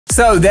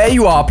So there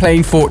you are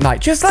playing Fortnite,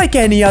 just like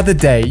any other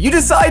day. You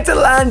decide to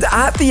land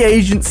at the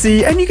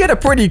agency and you get a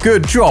pretty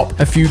good drop.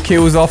 A few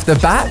kills off the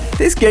bat.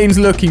 This game's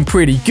looking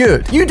pretty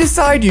good. You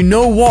decide, you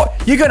know what?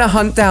 You're going to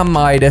hunt down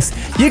Midas.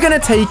 You're going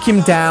to take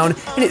him down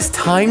and it's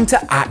time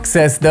to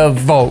access the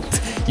vault.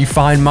 You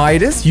find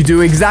Midas. You do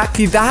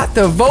exactly that.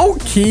 The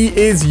vault key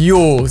is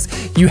yours.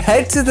 You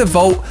head to the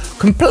vault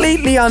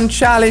completely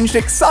unchallenged,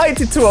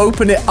 excited to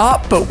open it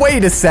up. But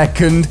wait a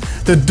second.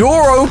 The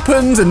door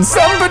opens and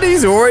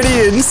somebody's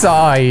already inside.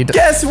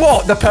 Guess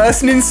what? The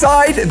person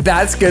inside,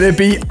 that's gonna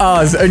be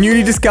us. A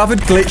newly discovered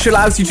glitch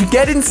allows you to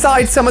get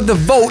inside some of the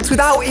vaults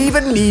without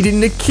even needing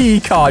the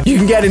key card. You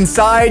can get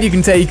inside, you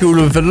can take all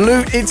of the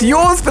loot. It's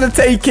yours for the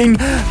taking,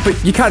 but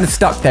you're kind of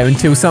stuck there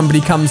until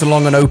somebody comes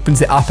along and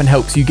opens it up and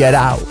helps you get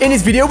out. In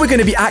this video, we're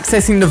gonna be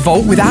accessing the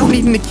vault without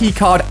needing the key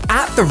card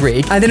at the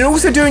rig, and then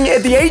also doing it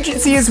at the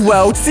agency as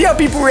well to see how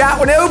people react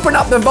when they open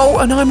up the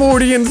vault and I'm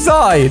already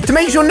inside. To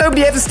make sure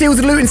nobody ever steals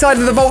the loot inside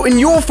of the vault in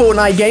your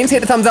Fortnite games,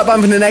 hit the thumbs up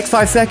button for the next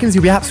 5 seconds.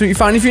 You'll be absolutely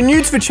fine. If you're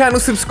new to the channel,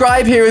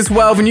 subscribe here as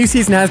well. The new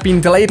season has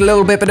been delayed a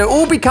little bit, but it'll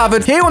all be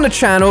covered here on the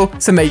channel,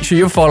 so make sure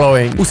you're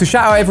following. Also,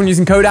 shout out everyone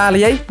using code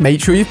ALIE. Make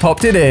sure you've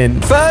popped it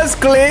in. First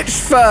glitch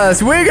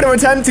first. We're going to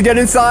attempt to get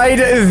inside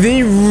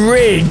the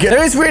rig.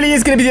 This really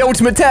is going to be the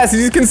ultimate test.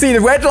 As you can see, the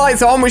red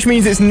light's on, which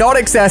means it's not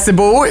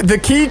accessible. The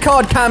key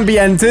card can be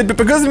entered, but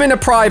because I'm in a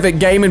private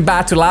game in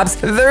Battle Labs,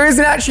 there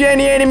isn't actually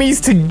any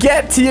enemies to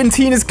get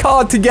Tina's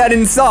card to get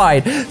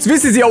inside. So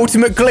this is the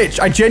ultimate glitch.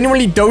 I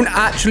genuinely don't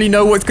actually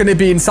know what's going to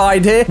be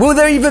inside here. Will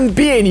there even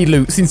be any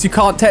loot since you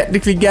can't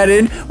technically get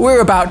in?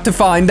 We're about to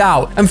find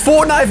out. And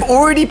Fortnite have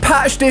already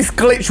patched this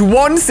glitch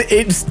once.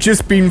 It's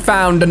just been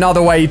found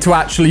another way to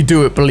actually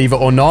do it, believe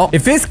it or not.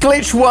 If this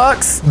glitch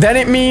works, then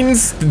it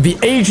means the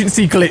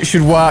agency glitch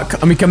should work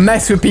and we can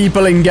mess with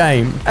people in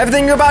game.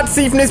 Everything you're about to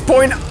see from this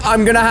point,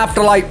 I'm going to have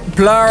to like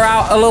blur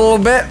out a little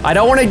bit. I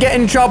don't want to get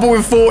in trouble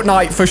with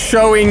Fortnite for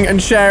showing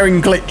and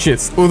sharing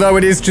glitches, although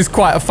it is just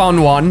quite a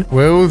fun one.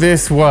 Will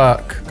this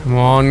work? Come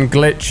on,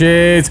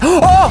 glitches.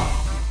 Oh!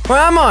 Where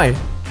am I?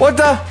 What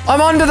the?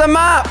 I'm under the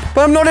map,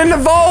 but I'm not in the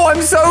vault.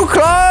 I'm so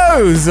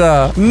close.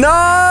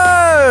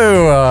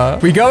 No!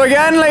 We go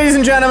again, ladies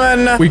and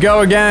gentlemen. We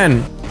go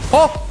again.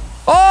 Oh!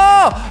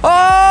 Oh!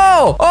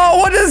 Oh! Oh,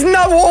 what is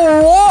no?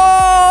 Whoa!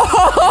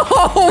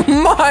 Oh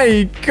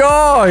my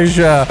gosh!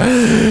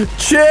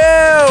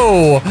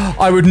 Chill!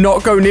 I would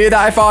not go near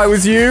that if I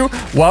was you.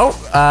 Well,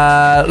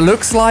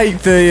 looks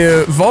like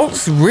the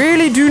vaults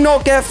really do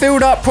not get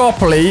filled up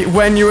properly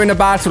when you're in a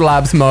Battle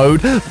Labs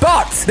mode.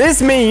 But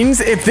this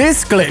means if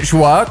this glitch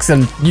works,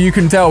 and you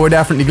can tell we're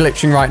definitely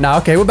glitching right now.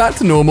 Okay, we're back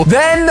to normal.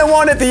 Then the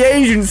one at the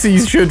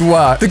agencies should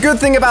work. The good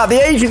thing about the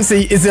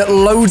agency is that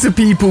loads of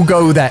people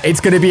go there. It's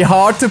going to be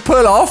hard to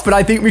pull off, but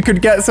I think we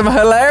could get some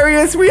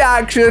hilarious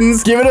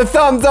reactions. Give it a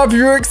thumbs up if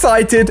you're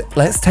excited.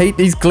 Let's take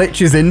these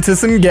glitches into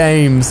some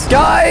games.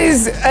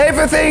 Guys,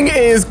 everything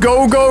is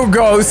go, go,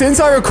 go. Since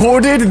I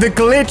recorded the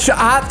glitch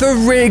at the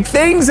rig,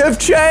 things have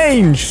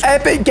changed.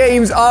 Epic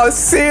Games are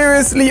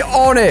seriously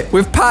on it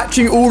with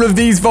patching all of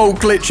these vault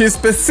glitches,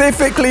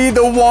 specifically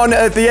the one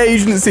at the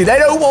agency. They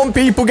don't want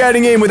people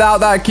getting in without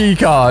that key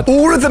card.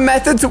 All of the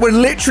methods that were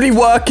literally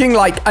working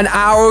like an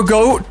hour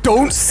ago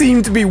don't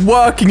seem to be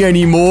working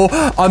anymore.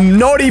 I'm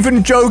not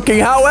even joking.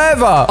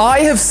 However, I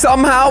have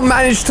somehow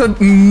managed to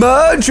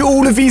merge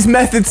all of these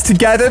methods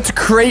together to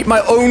create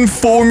my own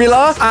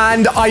formula,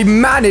 and I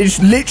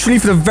managed literally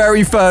for the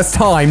very first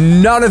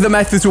time, none of the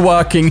methods were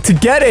working, to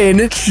get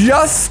in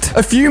just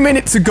a few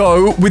minutes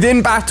ago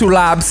within Battle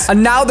Labs,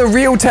 and now the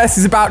real test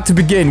is about to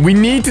begin. We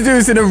need to do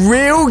this in a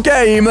real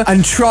game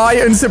and try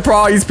and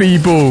surprise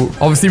people.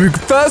 Obviously, we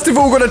first of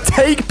all got to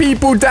take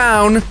people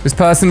down. This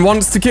person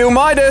wants to kill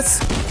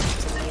Midas,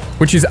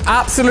 which is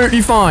absolutely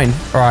fine.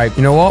 All right,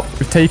 you know what?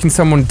 We've taken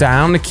someone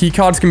down. The key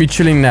card's gonna be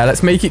chilling there.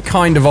 Let's make it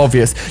kind of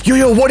obvious.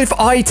 Yo, what if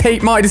I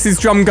take Midas's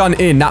drum gun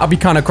in? That'll be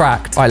kind of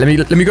cracked. All right,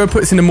 let me go put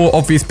this in a more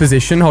obvious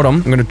position. Hold on.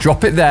 I'm gonna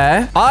drop it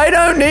there. I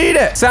don't need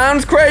it.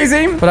 Sounds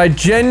crazy, but I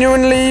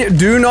genuinely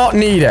do not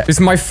need it. This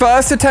is my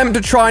first attempt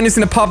at trying this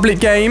in a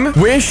public game.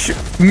 Wish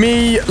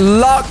me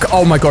luck.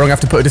 Oh my God, I'm gonna have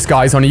to put a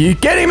disguise on. Are you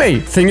kidding me?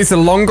 Thing is, the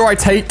longer I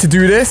take to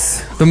do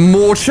this, the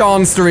more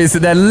chance there is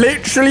that they're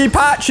literally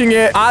patching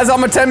it as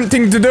I'm attempting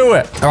to do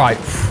it. All right,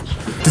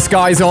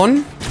 disguise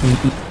on.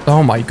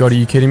 Oh my God, are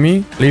you kidding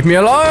me? Leave me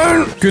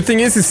alone. Good thing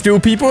is there's still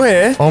people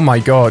here. Oh my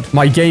God,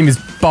 my game is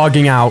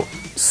bugging out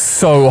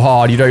so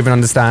hard, you don't even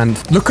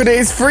understand. Look at it,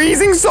 it's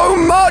freezing so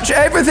much.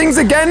 Everything's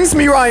against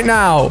me right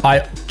now.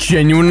 I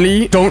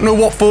genuinely don't know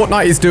what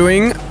Fortnite is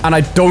doing, and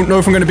I don't know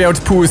if I'm going to be able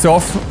to pull this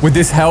off with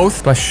this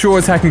health, but sure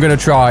as heck I'm going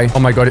to try. Oh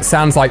my God, it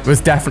sounds like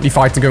there's definitely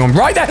fighting going on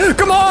right there.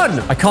 Come on!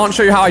 I can't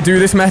show you how I do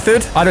this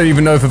method. I don't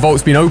even know if the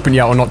vault's been open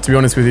yet or not, to be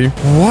honest with you.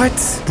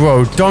 What?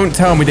 Bro, don't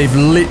tell me they've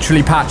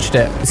literally patched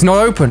it. It's not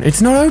open.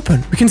 It's not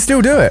open. We can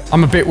still do it.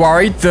 I'm a bit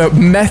worried. The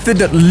method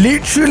that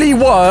literally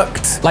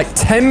worked like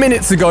 10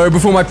 minutes ago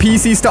before my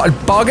PC started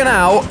bugging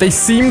out, they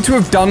seem to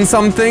have done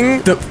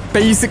something that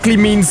basically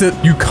means that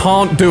you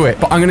can't do it.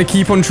 But I'm going to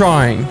keep on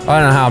trying. I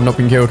don't know how I've not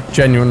been killed.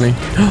 Genuinely.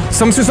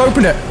 Someone's just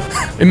opened it.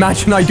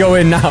 Imagine I go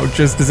in now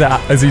just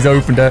as he's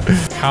opened it.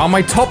 How am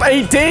I top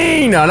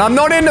 18? And I'm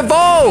not in the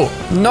vault.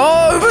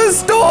 No, the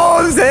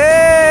store's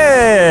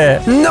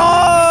here.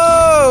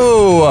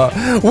 No.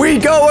 We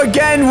go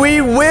again.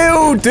 We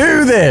will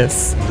do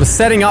this. The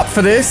setting up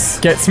for this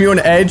gets me on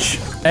edge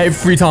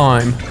every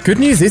time. Good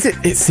news is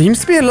it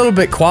seems to be a little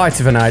bit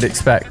quieter than I'd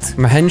expect.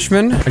 I'm a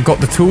henchman. I've got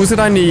the tools that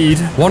I need.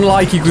 1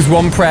 like equals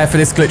 1 prayer for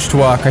this glitch to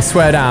work. I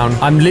swear down.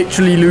 I'm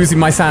literally losing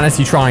my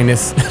sanity trying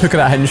this. Look at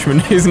that henchman.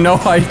 He has no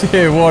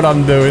idea what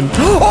I'm doing.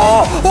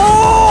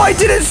 Oh, I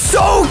did it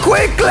so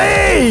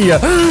quickly.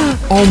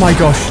 Oh my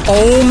gosh.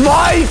 Oh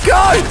my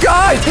gosh,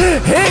 guys.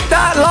 Hit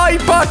that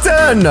like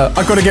button.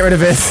 I gotta get rid of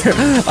this.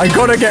 I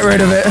gotta get rid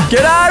of it.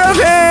 Get out of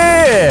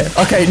here.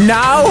 Okay,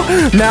 now.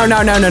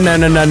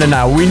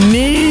 We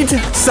need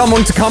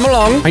someone to come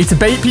along. I need to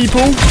bait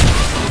people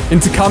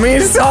into coming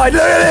inside.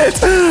 Look at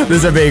it.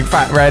 There's a big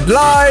fat red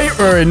light.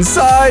 We're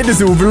inside. There's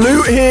all the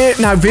loot here.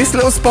 Now, this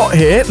little spot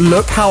here,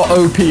 look how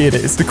OP it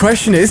is. The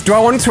question is, do I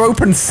want to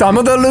open some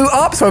of the loot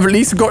up so I've at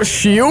least got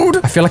shield?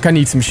 I feel like I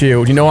need some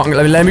shield. You know what?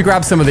 Let me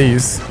grab some of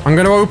these. I'm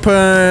going to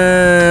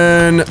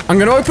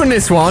open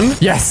this one.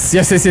 Yes.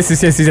 Okay,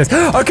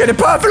 the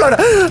purple one.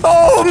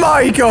 Oh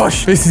my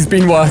gosh. This has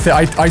been worth it.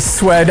 I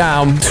swear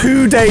down.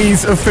 2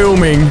 days of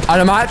filming and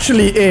I'm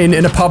actually in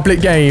a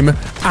public game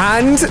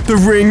and the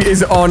ring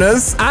is on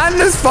us and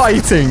there's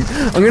fighting.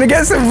 I'm gonna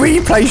get some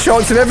replay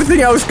shots of everything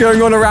else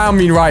going on around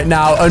me right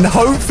now and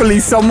hopefully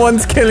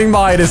someone's killing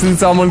Midas and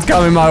someone's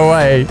coming my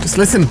way. Just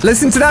listen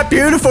to that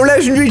beautiful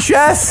legendary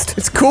chest.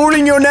 It's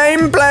calling your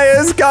name,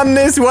 players. Come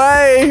this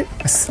way.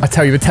 I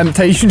tell you, the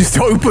temptation just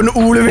to open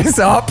all of this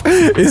up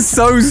is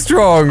so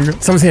strong.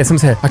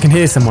 Someone's here. I can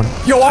hear someone.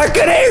 Yo, I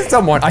can hear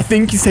someone. I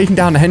think he's taking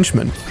down the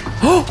henchman.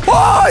 Oh,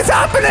 it's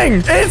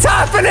happening.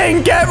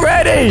 Get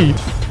ready.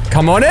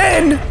 Come on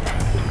in.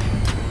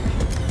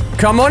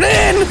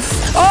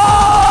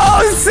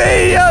 Oh,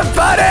 see ya,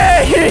 buddy.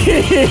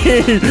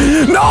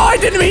 No, I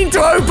didn't mean to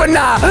open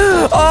that.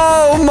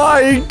 Oh,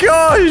 my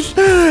gosh.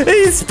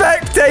 He's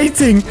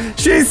spectating.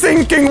 She's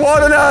thinking,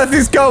 what on earth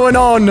is going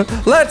on?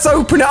 Let's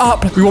open it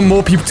up. We want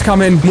more people to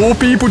come in. More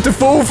people to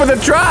fall for the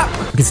trap.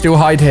 We can still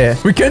hide here.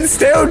 We can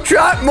still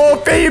trap more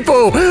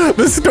people.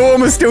 The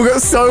storm has still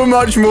got so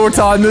much more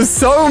time. There's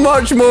so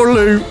much more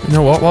loot. You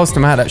know what? Whilst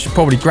I'm at it, I should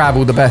probably grab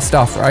all the best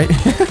stuff, right?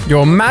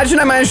 Yo, imagine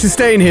I managed to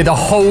stay in here the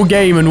whole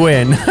game and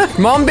win.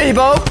 Come on,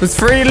 people. There's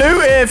free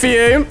loot here for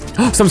you.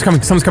 Someone's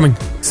coming.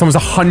 Someone's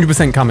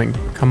 100% coming.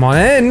 Come on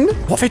in.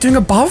 What are they doing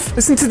above?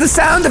 Listen to the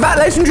sound of that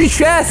legendary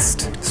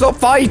chest. Stop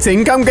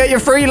fighting. Come get your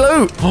free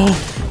loot.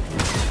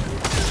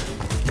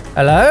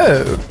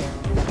 Hello.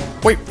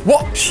 Wait,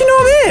 what? She know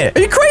I'm here.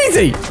 Are you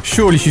crazy?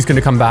 Surely she's going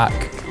to come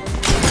back.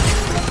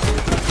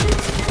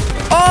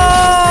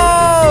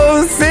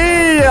 Oh,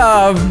 see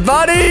ya,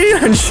 buddy.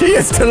 And she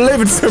has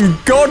delivered some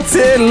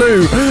god-tier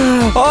loot.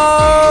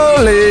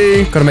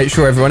 Holy. Gotta make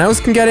sure everyone else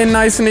can get in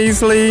nice and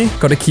easily.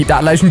 Gotta keep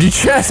that legendary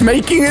chest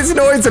making its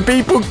noise so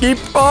people keep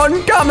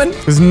on coming.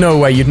 There's no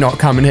way you'd not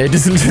come in here.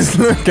 Just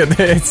look at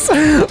this.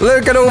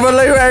 Look at all the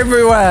loot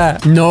everywhere.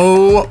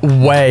 No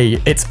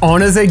way. It's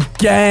on us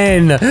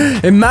again.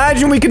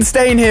 Imagine we can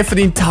stay in here for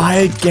the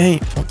entire game.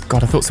 Oh,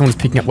 God, I thought someone was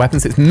picking up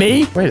weapons. It's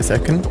me. Wait a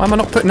second. Why am I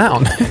not putting that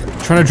on?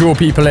 Trying to draw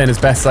people in as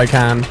best I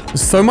can.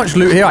 There's so much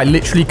loot here, I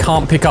literally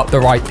can't pick up the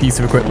right piece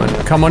of equipment.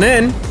 Come on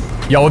in.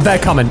 Yo, they're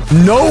coming.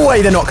 No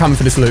way they're not coming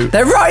for this loot.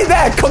 They're right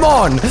there. Come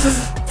on.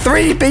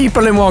 3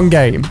 people in one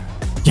game.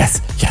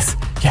 Yes.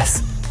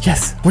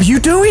 What are you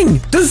doing?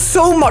 There's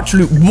so much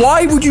loot.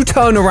 Why would you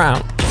turn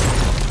around?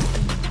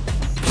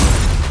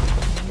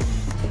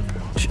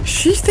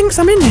 She thinks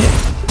I'm in here.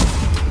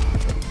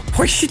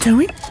 What is she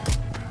doing?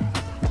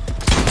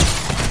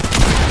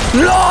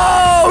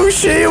 No,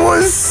 she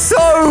was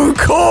so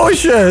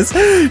cautious.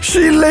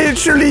 She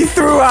literally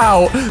threw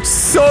out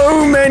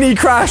so many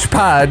crash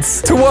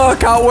pads to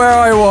work out where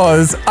I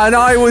was. And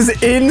I was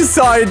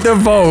inside the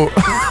vault.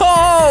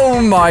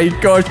 Oh my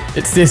gosh.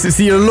 It's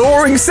the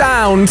alluring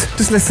sound.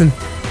 Just listen.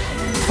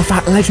 Of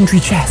that legendary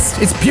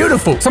chest. It's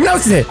beautiful. Someone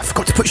else is here. I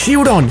forgot to put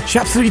shield on. She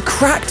absolutely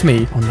cracked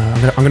me. Oh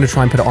no, I'm gonna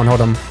try and put it on.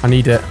 Hold on. I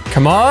need it.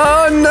 Come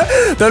on.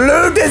 The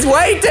loot is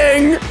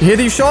waiting. You hear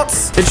these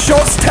shots? It's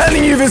shots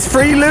telling you there's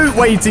free loot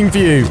waiting for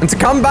you. And to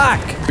come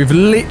back. We've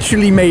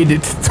literally made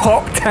it to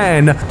top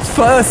 10.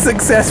 First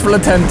successful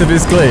attempt of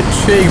this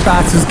glitch. Big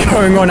battles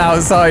going on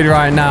outside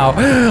right now.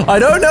 I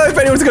don't know if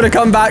anyone's gonna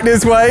come back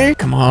this way.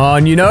 Come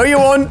on, you know you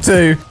want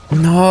to.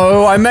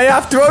 No, I may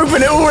have to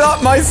open it all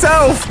up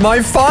myself.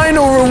 My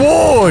final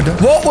reward.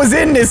 What was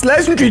in this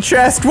legendary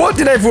chest? What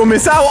did everyone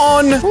miss out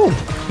on? Ooh,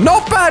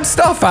 not bad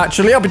stuff,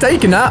 actually. I'll be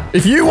taking that.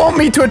 If you want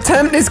me to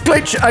attempt this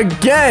glitch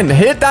again,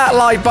 hit that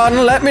like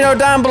button. Let me know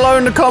down below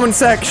in the comment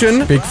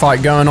section. Big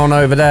fight going on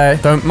over there.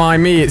 Don't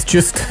mind me. It's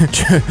just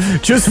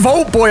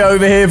Vault Boy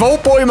over here.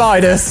 Vault Boy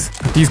Midas.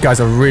 These guys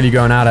are really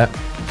going at it.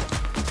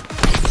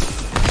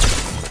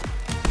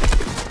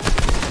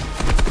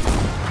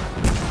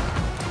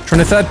 Trying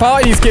to third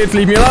party these kids.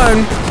 Leave me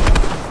alone.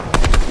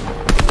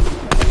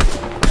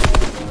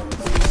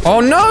 Oh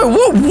no,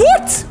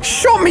 what?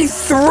 Shot me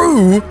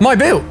through my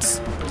builds.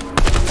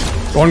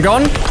 One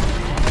gone.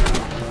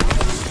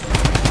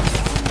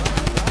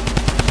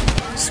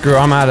 Screw it,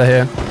 I'm out of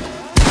here.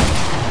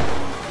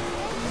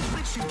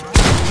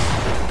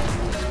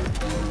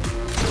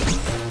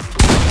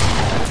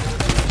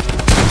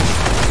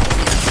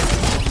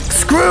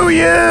 Screw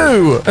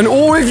you! And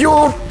all of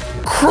your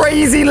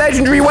crazy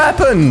legendary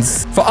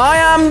weapons. For I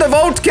am the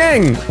Vault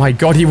King. My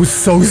God, he was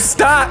so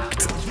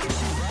stacked.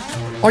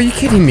 Are you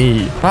kidding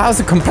me? That was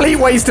a complete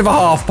waste of a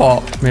half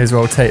pot. May as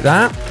well take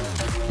that.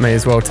 May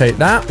as well take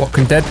that. What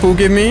can Deadpool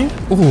give me?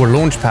 Ooh, a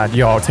launch pad.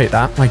 Yeah, I'll take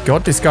that. My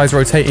God, this guy's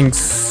rotating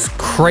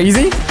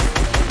crazy.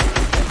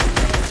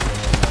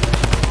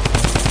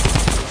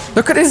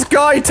 Look at this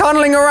guy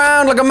tunneling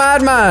around like a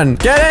madman.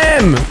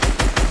 Get him!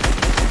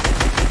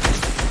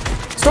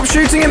 Stop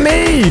shooting at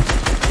me!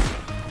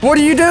 What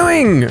are you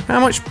doing? How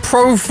much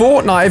pro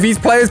Fortnite have these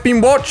players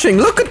been watching?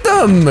 Look at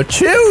them!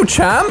 Chill,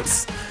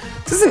 champs!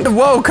 This isn't the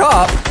World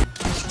Cup.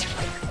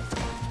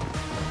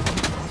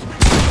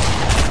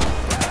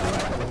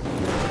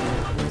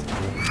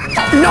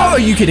 No, are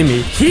you kidding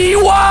me? He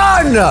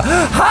won!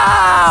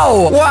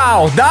 How?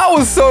 Wow, that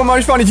was so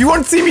much fun. If you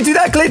want to see me do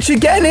that glitch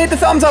again, hit the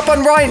thumbs up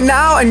button right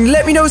now and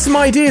let me know some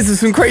ideas of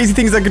some crazy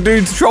things I could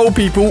do to troll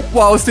people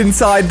whilst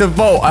inside the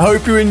vault. I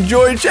hope you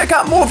enjoyed. Check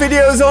out more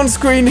videos on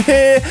screen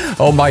here.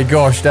 Oh my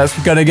gosh,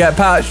 that's gonna get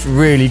patched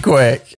really quick.